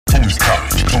Tony's top.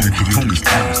 Tony's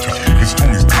top. It's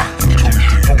Tony's top.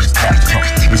 Tony's top.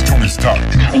 It's Tony's top.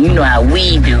 And you know how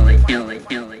we do it.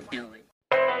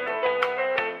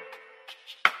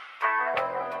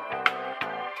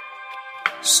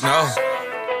 Snow.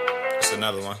 It's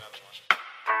another one.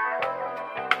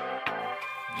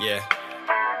 Yeah.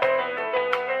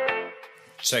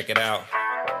 Check it out.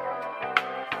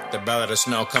 The Ballad of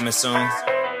Snow coming soon.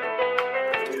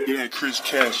 Yeah, Chris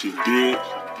Cash, you dig?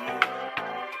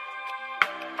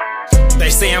 They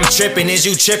say I'm trippin', is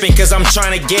you trippin'? Cause I'm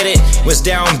tryna get it. Was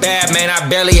down bad, man, I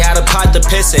barely had a pot to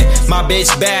piss in. My bitch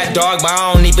bad, dog, but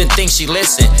I don't even think she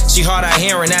listen. She hard out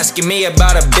hearing, asking me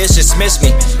about a bitch, dismiss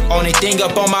me. Only thing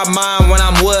up on my mind when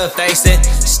I'm wood facing.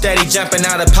 Steady jumping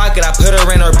out of pocket, I put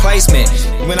her in her placement.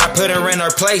 When I put her in her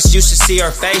place, you should see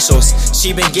her facials.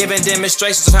 She been giving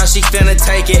demonstrations of how she finna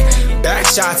take it. Back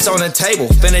shots on the table,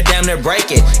 finna damn near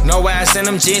break it. No ass in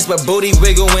them jeans, but booty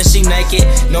wiggle when she naked.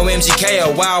 No MGK,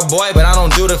 a wild boy, but I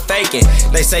don't do the faking.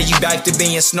 They say you back to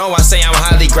being Snow, I say I'm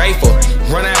highly grateful.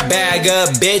 Run that bag up,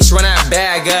 bitch, run that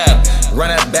bag up. Run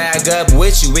that bag up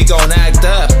with you, we gon' act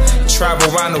up. Travel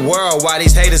around the world, why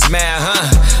these haters mad,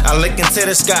 huh? I look into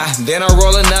the sky, then I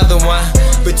roll another one.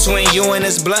 Between you and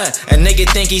his blood, a nigga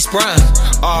think he sprung.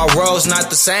 All roads not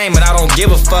the same, and I don't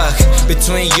give a fuck.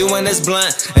 Between you and his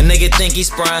blunt, a nigga think he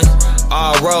sprung.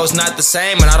 All roads not the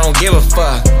same, and I don't give a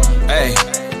fuck. Hey.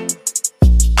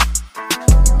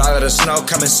 Ballad of Snow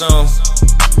coming soon.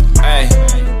 Hey.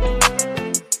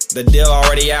 The deal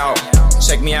already out.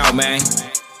 Check me out, man.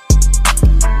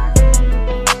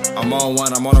 I'm on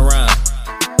one, I'm on a run.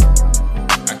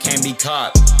 I can't be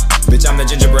caught. Bitch, I'm the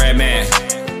gingerbread man.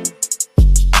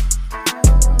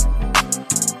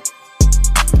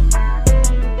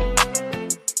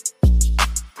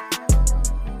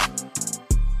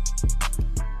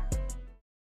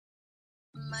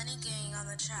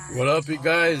 What up, you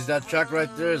guys? That track right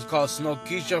there is called Snow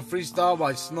Keisha Freestyle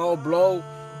by Snow Blow.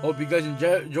 Hope you guys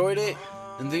enjoyed it.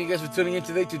 And thank you guys for tuning in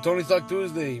today to Tony's Talk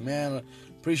Tuesday. Man,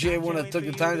 appreciate everyone that took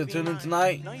the time to tune in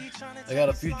tonight. I got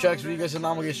a few tracks for you guys, and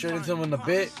I'm going to get straight into them in a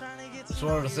bit. Just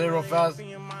wanted to say real fast.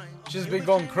 It's just been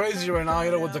going crazy right now,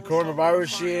 you know, with the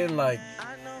coronavirus shit and, like,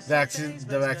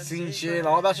 the vaccine shit.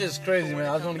 All that shit is crazy, man.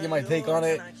 I just want to get my take on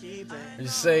it. And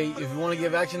just say, if you want to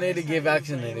get vaccinated, get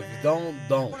vaccinated. If you don't.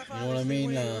 You know what I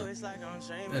mean? And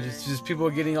it's just people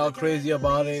are getting all crazy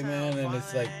about it, man. And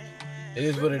it's like, it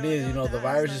is what it is. You know, the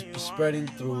virus is spreading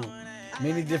through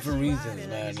many different reasons,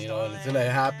 man. You know, until it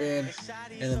happened.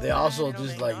 And they also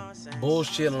just, like,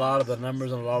 bullshit a lot of the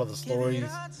numbers and a lot of the stories.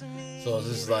 So it's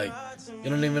just like, you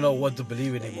don't even know what to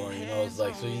believe anymore. You know, it's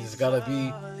like, so you just gotta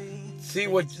see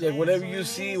what, like, whatever you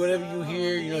see, whatever you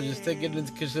hear, you know, just take it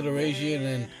into consideration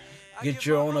and get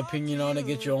your own opinion on it,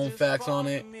 get your own facts on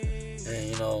it, and,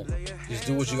 you know, just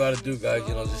do what you gotta do, guys.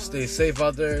 You know, just stay safe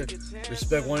out there,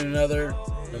 respect one another,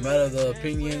 no matter the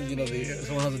opinions. You know, if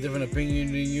someone has a different opinion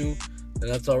than you, then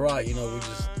that's alright. You know, we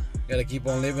just gotta keep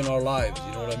on living our lives.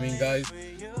 You know what I mean, guys?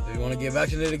 If you want to get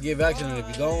vaccinated, get vaccinated. If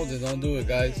you don't, then don't do it,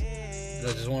 guys. You know,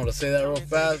 I just wanted to say that real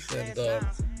fast, and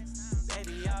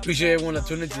appreciate everyone that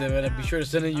tuned into them, man. And be sure to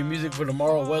send in your music for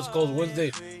tomorrow, West Coast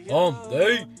Wednesday.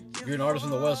 Day. If you're an artist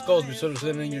from the West Coast, be sure to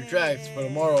send in your tracks for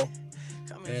tomorrow.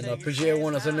 And I appreciate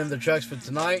everyone that sent in their tracks for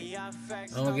tonight.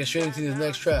 I'm gonna get straight into these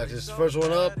next tracks. This first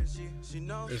one up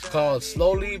is called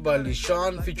Slowly by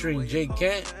LeSean featuring Jay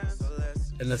Kent.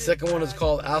 And the second one is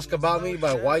called Ask About Me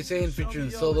by Whitesane featuring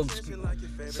Seldom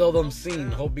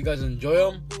Seen. Hope you guys enjoy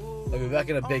them. I'll be back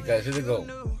in a bit, guys. Here they go.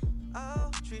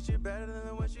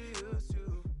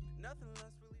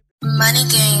 Money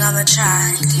gang on the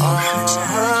track.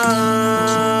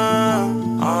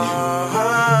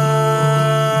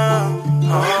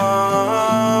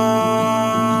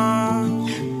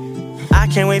 I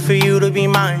can't wait for you to be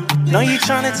mine. Know you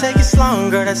tryna take it slow,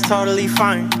 girl, that's totally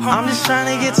fine. I'm just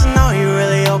tryna get to know you,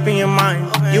 really open your mind.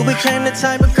 You became the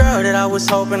type of girl that I was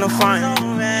hoping to find.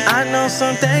 I know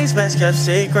some things best kept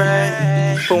secret,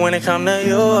 but when it come to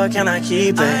you, I cannot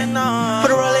keep it.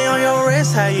 Put a rollie on your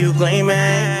wrist, how you gleaming.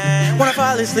 When I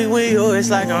fall asleep with you, it's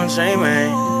like I'm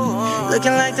dreaming.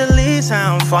 Looking like the leaves,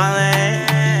 how I'm falling.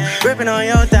 Gripping on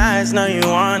your thighs, know you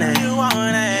want it.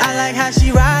 I like how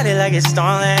she ride it like it's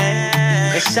stolen.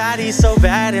 And shawty's so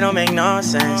bad, it don't make no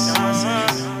sense.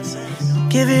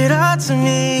 Give it all to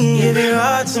me, give it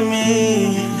all to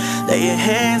me. Lay your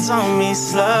hands on me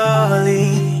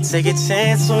slowly. Take a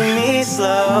chance with me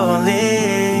slowly.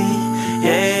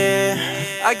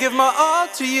 Yeah, I give my all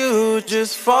to you,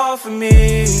 just fall for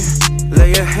me.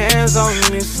 Lay your hands on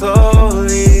me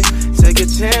slowly. Take a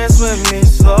chance with me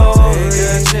slowly.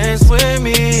 Take a chance with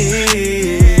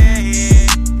me.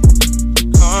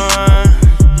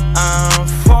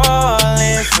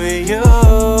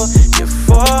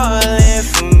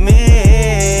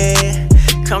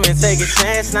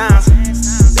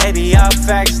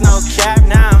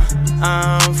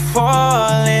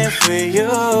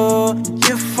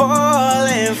 you're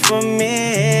falling for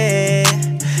me.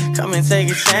 Come and take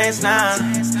a chance now.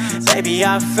 Baby,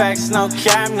 our facts, no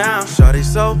cap now.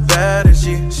 Shawty's so bad and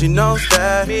she knows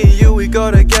that me and you, we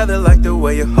go together like the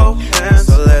way you hold hands.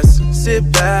 So let's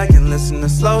sit back and listen to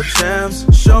slow jams.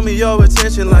 Show me your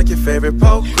attention like your favorite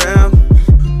program.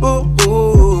 Ooh,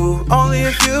 ooh, only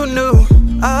if you knew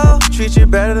I'll treat you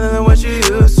better than what you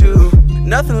used to.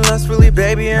 Nothing less really,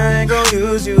 baby, I ain't gon'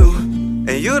 use you.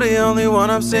 And you the only one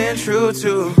I'm staying true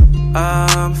to.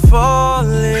 I'm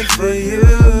falling for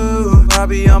you. I'll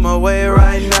be on my way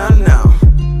right now.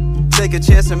 Take a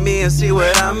chance on me and see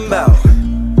what I'm about.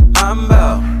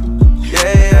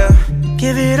 Yeah.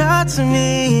 Give it all to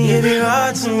me, give it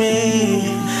all to me.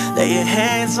 Lay your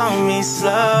hands on me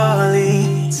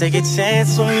slowly. Take a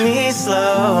chance with me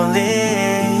slowly.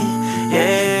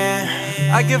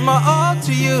 Yeah. I give my all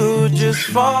to you, just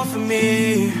fall for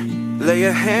me. Lay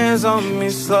your hands on me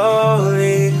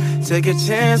slowly. Take a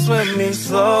chance with me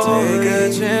slowly.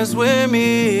 Take a chance with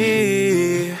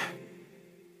me.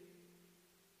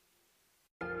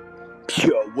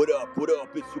 Yo, what up?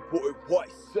 It's your boy White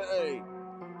Sang,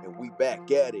 and we back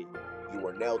at it. You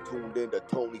are now tuned in to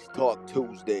Tony's Talk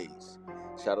Tuesdays.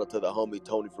 Shout out to the homie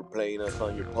Tony for playing us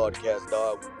on your podcast,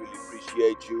 dog. We really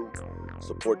appreciate you.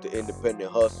 Support the independent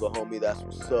hustle, homie. That's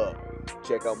what's up.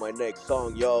 Check out my next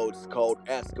song, yo. It's called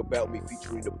Ask About Me,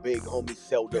 featuring the big homie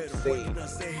Seldom Seen.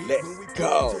 Let's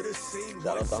go.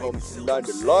 Shout out to homie from 9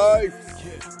 to Life.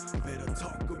 Better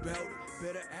talk about it,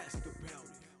 better ask about it.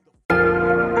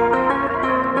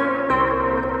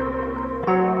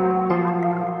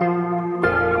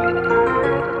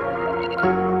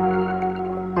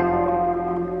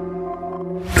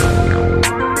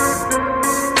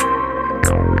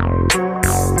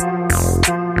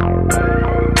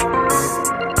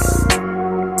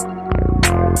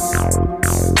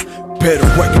 Better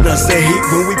recognize that heat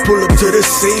when we pull up to the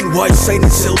scene. White Saint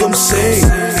and Seldom Seen.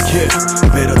 Yeah,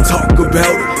 better talk about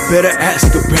it, better ask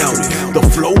about it. The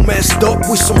flow messed up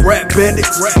with some rap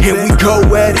bandits. Here we go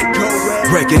at it.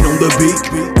 Wrecking on the beat,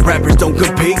 rappers don't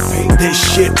compete. This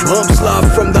shit bumps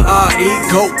live from the IE.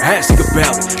 Go ask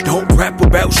about it. Don't rap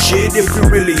about shit if you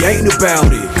really ain't about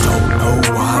it. Don't know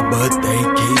why, but they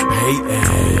keep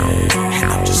hating. And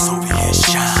I'm just over here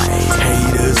shining.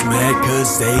 Haters mad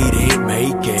cause they didn't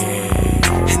make it.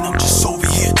 And I'm just over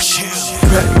here chill.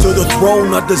 Back to the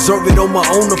throne, I deserve it on my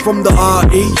own. I'm from the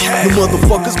IE. You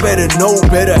motherfuckers better know,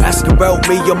 better ask about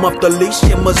me. I'm off the leash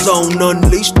in my zone,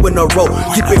 unleashed when I roll.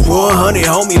 Keep it 100,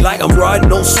 homie, like I'm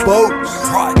riding on spokes.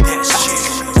 Ride that shit.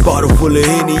 Bottle full of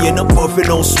Henny and I'm puffing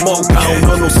on smoke. I don't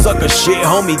know no sucker shit,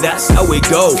 homie, that's how it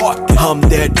go. I'm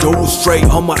that dude, straight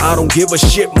homie, I don't give a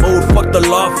shit mood. Fuck the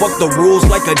law, fuck the rules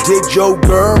like I did your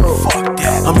girl.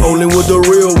 I'm rolling with the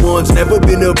real ones, never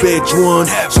been a bitch one.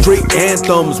 Street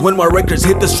anthems, when my records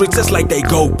hit the streets, it's like they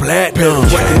go platinum.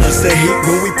 Wrecking us the heat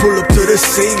when we pull up to the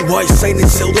scene. White Saint and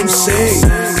Seldom Seen.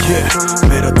 Yeah,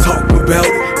 better talk about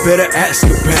it, better ask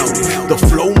about it. The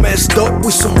flow messed up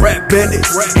with some rap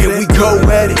bandits. Here we go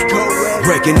at it.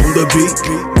 Wrecking on the beat,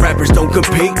 rappers don't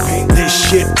compete. This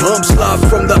shit bumps live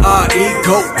from the IE.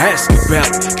 Go ask about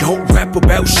it. Don't rap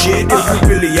about shit if you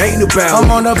really ain't about it.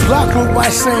 I'm on the block with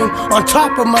White Saint, on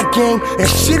top of my game, and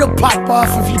shit'll pop off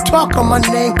if you talk on my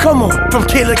name. Come on, from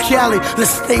Killer Cali,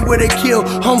 let's stay where they kill.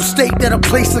 Home state that'll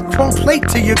place a chrome plate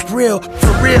to your grill.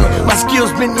 For real, my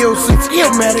skills been ill since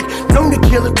Illmatic. Known to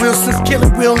kill it real since Kill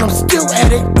It Real, and I'm still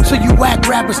at it. So you whack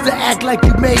rappers to act like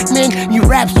you made men. You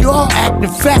raps, you all act, in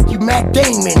fact, you Matt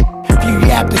Damon. If you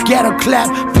yap, the ghetto clap,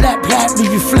 flat,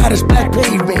 leave you flat as black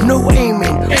pavement. No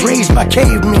aiming, raised by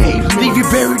cavemen. Leave you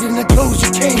buried in the clothes you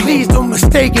came. Please don't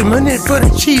mistake it, I'm in for the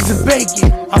cheese and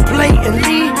bacon. I'm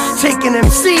blatantly taking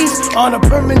MCs on a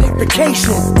permanent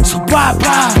vacation. So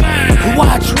bye-bye,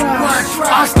 watch ride.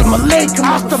 Hasta Malay,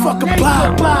 motherfucker,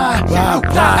 bye-bye.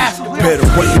 Better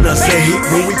recognize that heat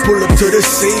when we pull up to the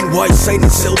scene. White Saint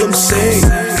and Seldom Seen.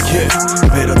 Yeah,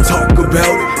 better talk about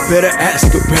it, better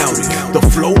ask about it. The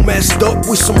flow messed up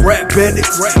with some rap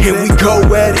bandits. Here we go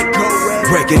at it.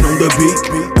 Wrecking on the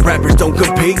beat, rappers don't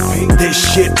compete. This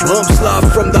shit bumps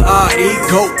live from the IE.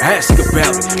 Go ask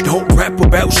about it. Don't rap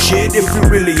about shit if you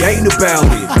really ain't about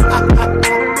it.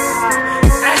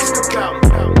 Ask about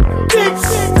it.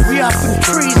 We off them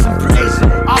trees and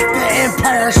blazing, off the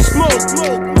Empire smoke.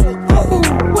 Oh,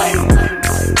 wait.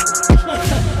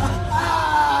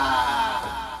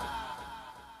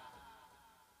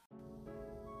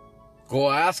 Go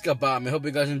Ask About Me. Hope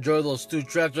you guys enjoyed those two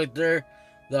tracks right there.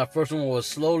 That first one was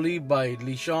Slowly by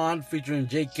LeSean featuring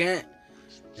Jay Kent.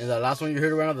 And the last one you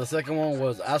heard around, the second one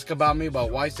was Ask About Me by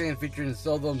White Saint featuring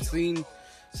Seldom Seen.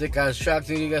 Sick ass tracks.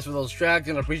 Thank you guys for those tracks,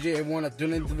 and I appreciate everyone that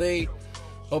tuned in today.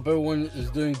 Hope everyone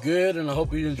is doing good, and I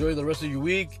hope you enjoy the rest of your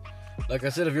week. Like I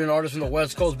said, if you're an artist from the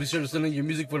West Coast, be sure to send in your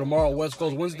music for tomorrow, West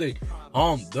Coast Wednesday.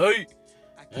 Day.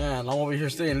 Man, I'm over here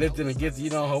staying lifted and gifted. You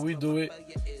know how we do it.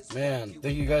 Man,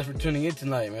 thank you guys for tuning in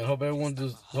tonight, man. Hope everyone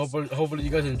hopefully you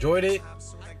guys enjoyed it.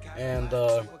 And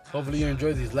hopefully you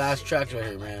enjoyed these last tracks right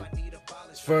here, man.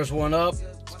 This first one up,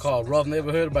 it's called Rough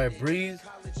Neighborhood by Breeze,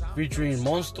 featuring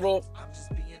Monstro.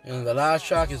 And the last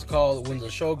track is called When the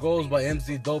Show Goes by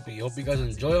MC Dopey. Hope you guys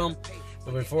enjoy them.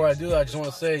 But before I do that, I just want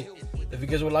to say, if you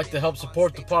guys would like to help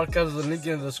support the podcast, there's a link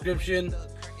in the description.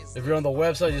 If you're on the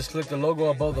website, just click the logo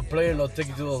above the player and it'll take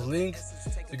you to those links.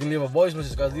 You can leave a voice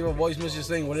message, guys. Leave a voice message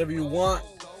saying whatever you want,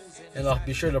 and I'll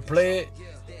be sure to play it.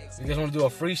 If you guys want to do a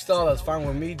freestyle, that's fine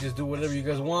with me. Just do whatever you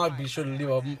guys want. Be sure to leave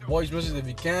a voice message if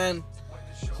you can.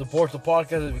 Support the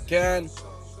podcast if you can.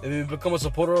 If you become a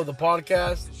supporter of the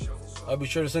podcast, I'll be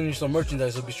sure to send you some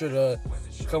merchandise. So be sure to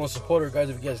become a supporter, guys,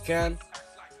 if you guys can.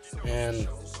 And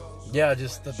yeah,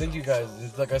 just thank you guys.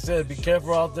 Like I said, be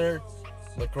careful out there.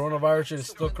 The coronavirus shit is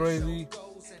still crazy.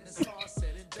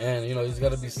 And, you know, you just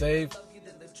got to be safe.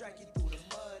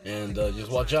 And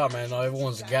just watch out, man. Now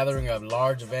everyone's gathering at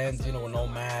large events, you know, with no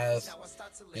mask.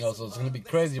 You know, so it's going to be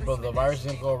crazy, bro. The virus is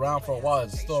going to go around for a while.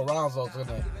 It's still around, so it's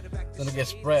going to get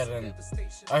spread. And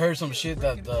I heard some shit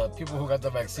that the people who got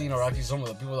the vaccine are actually some of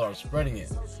the people that are spreading it.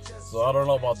 So I don't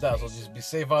know about that. So just be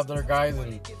safe out there, guys,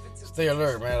 and stay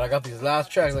alert, man. I got these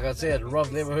last tracks, like I said,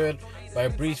 Rough Neighborhood by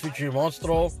Breeze featuring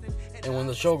Monstro, and When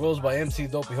the Show Goes by MC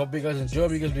Dopey. Hope you guys enjoy.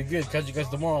 You guys be good. Catch you guys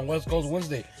tomorrow on West Coast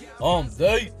Wednesday.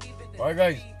 Day. Alright,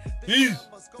 guys. Peace.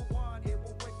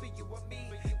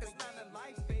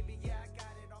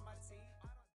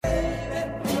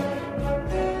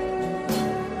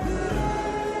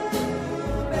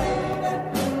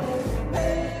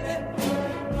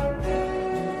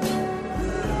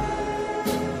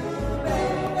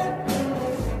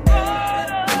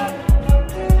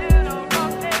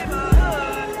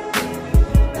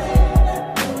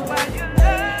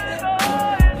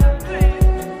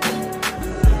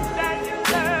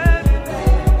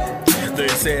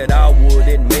 Said I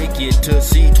wouldn't make it to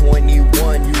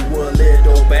C21. You were a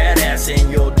little badass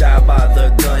and you'll die by the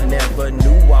gun. Never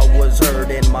knew I was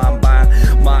hurting mine by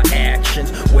my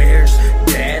actions. Where's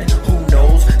dad? Who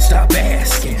knows? Stop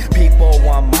asking. People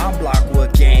on my block were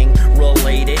gang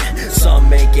related. Some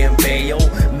making bail,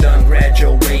 none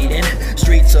graduating.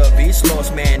 Streets of East Los,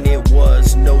 man, it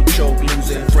was no joke.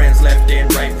 Losing friends left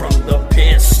and right from the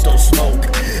pistol smoke.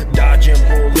 Dodging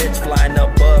bullets flying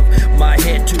above my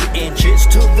head 2 inches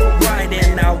to the right,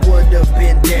 and I would have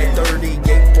been dead.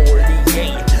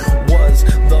 3848 was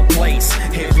the place.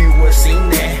 If you were seen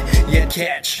that, you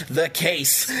catch the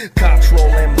case. Cops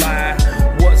rolling by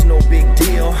was no big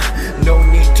deal. No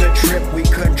need to trip, we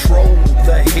control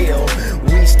the hill.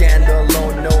 We stand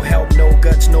alone, no help, no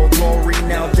guts, no glory.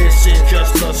 Now this is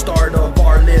just the start of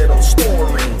our little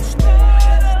story.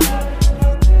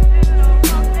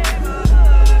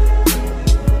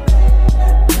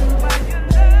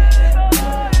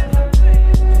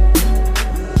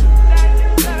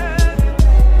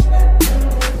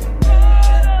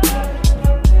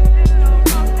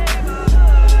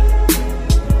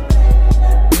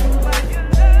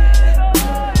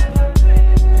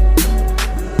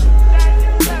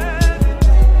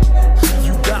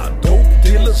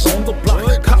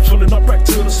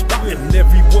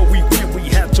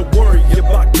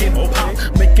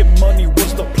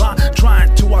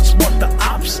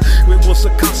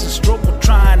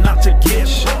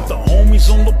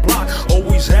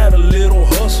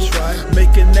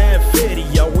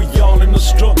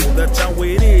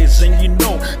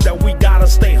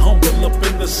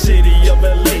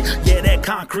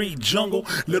 Jungle,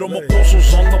 little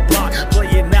mocosos on the block,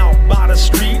 playing out by the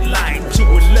street light to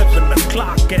 11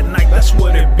 o'clock at night. That's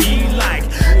what it be like,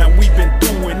 and we've been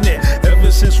doing it ever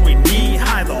since we knee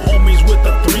high. The homies with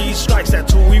the 3 strikes,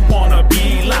 that's who we wanna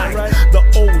be like. The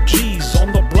OGs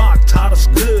on the block taught us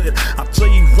good. I'll tell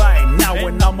you right now,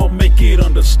 and I'ma make it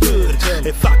understood.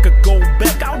 If I could go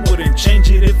back, I wouldn't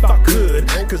change it if I could,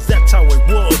 cause that's how it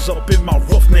was up in my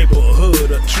rough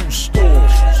neighborhood. A true story.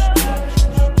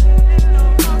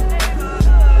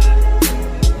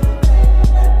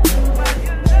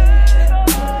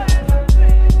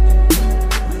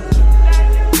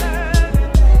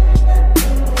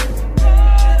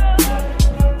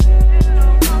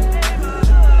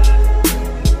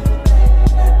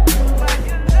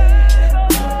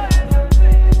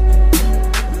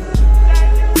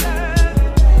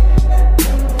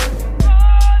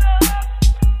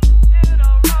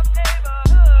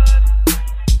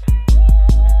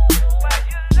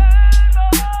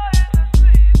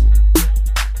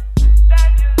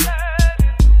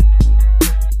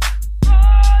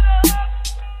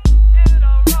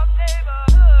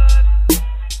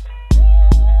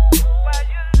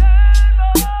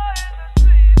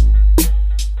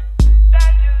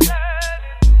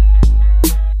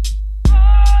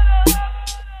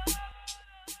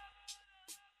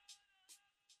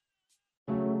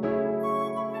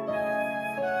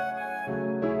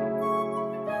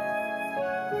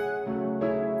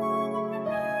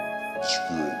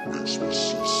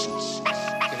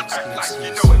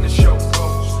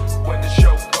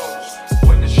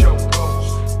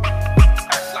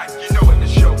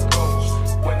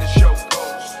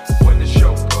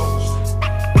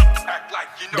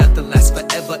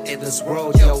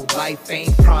 know life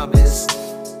ain't promised.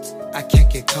 I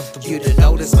can't get comfortable. You to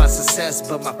notice my success,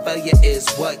 but my failure is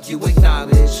what you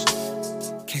acknowledge.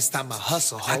 Can't stop my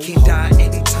hustle, I can't die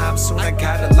anytime soon. I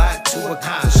got a lot to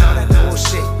accomplish. All that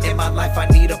bullshit in my life I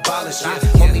need abolished. I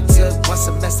only took one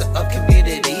semester of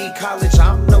community college.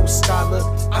 I'm no scholar,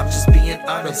 I'm just being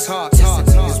honest.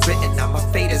 Destiny is written, now my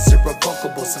fate is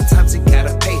irrevocable. Sometimes you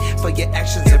gotta pay for your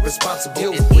actions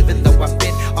irresponsible. And even though I've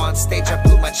been on stage, I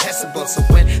blew my chest and blow. So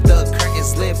when the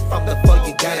curtains lift from the foe,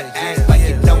 you gotta act like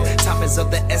you know. Time is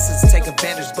of the essence, take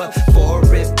advantage, but for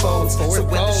it folds. So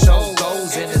when the show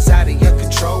goes and it's out of your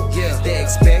control, they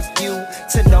expect you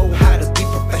to know how to be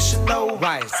professional.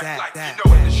 Right, act like you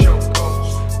know when the show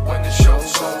goes, when the show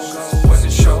goes, when the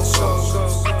show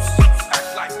goes.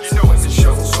 Act like you know when the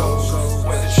show goes,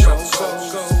 when the show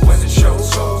goes, when the show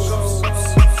goes.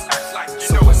 Act like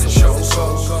you know when the show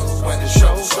goes, when the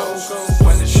show goes,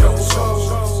 when the show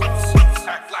goes.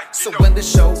 Act like so when the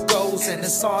show goes and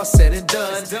it's all said and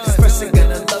done, first they're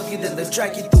gonna love you, then they'll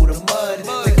drag you through the mud.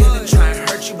 They're gonna try and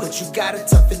hurt you, but you gotta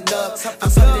toughen up. I'm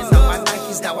putting on my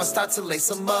Nikes, now I start to lace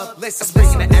them up. I'm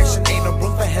springing to action, ain't no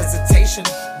room for hesitation.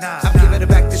 I'm giving it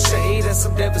back to shade and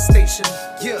some devastation.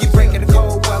 You breaking the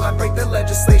code while I break the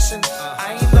legislation.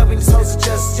 I ain't loving these hoes, it's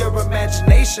just your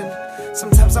imagination.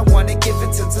 Sometimes I wanna give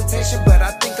in to temptation, but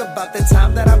I think about the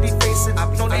time that I'll be facing.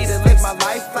 No need to live my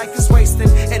life like it's wasted,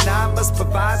 and I must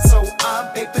provide, so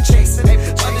I'm paper chasing.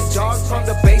 Underdog from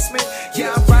the basement,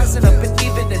 yeah, I'm rising up and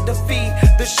even in defeat.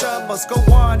 The show must go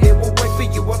on, it will wait for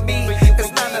you or me.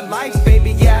 It's not a life,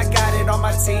 baby, yeah, I got it on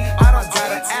my team. I don't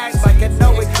gotta act like I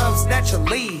know it comes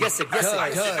naturally. Yes, it does.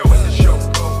 Like you know when the show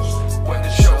goes, when the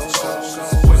show goes,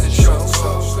 when the show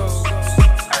goes.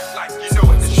 Act like you know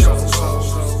when the show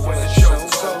goes, when the show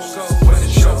goes, when the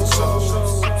show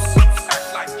goes.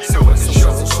 Act like you know when the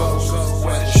show goes,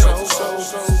 when the show goes,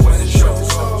 when the show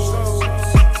goes.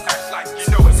 Act like you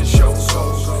know when the show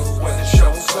goes, when the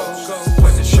show goes,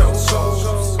 when the show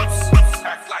goes.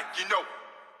 Act like you know.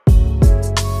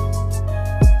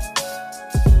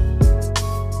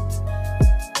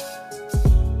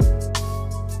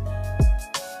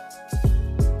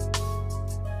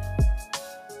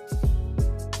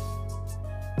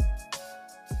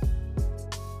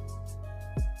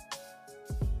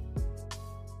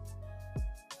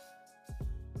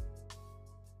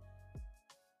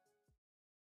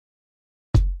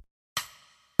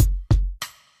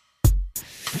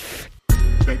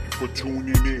 Thank you for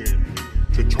tuning in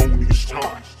to Tony's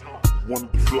Talk, one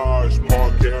of the flyest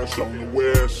podcasts on the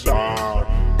west side.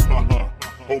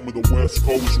 Home of the West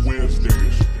Coast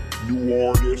Wednesdays. New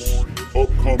artists,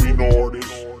 upcoming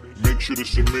artists. Make sure to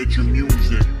submit your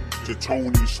music to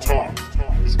Tony's Talk,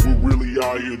 because we're really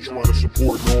out here trying to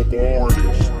support local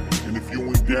artists. And if you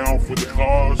ain't down for the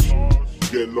cause,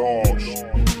 get lost.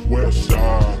 West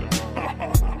side.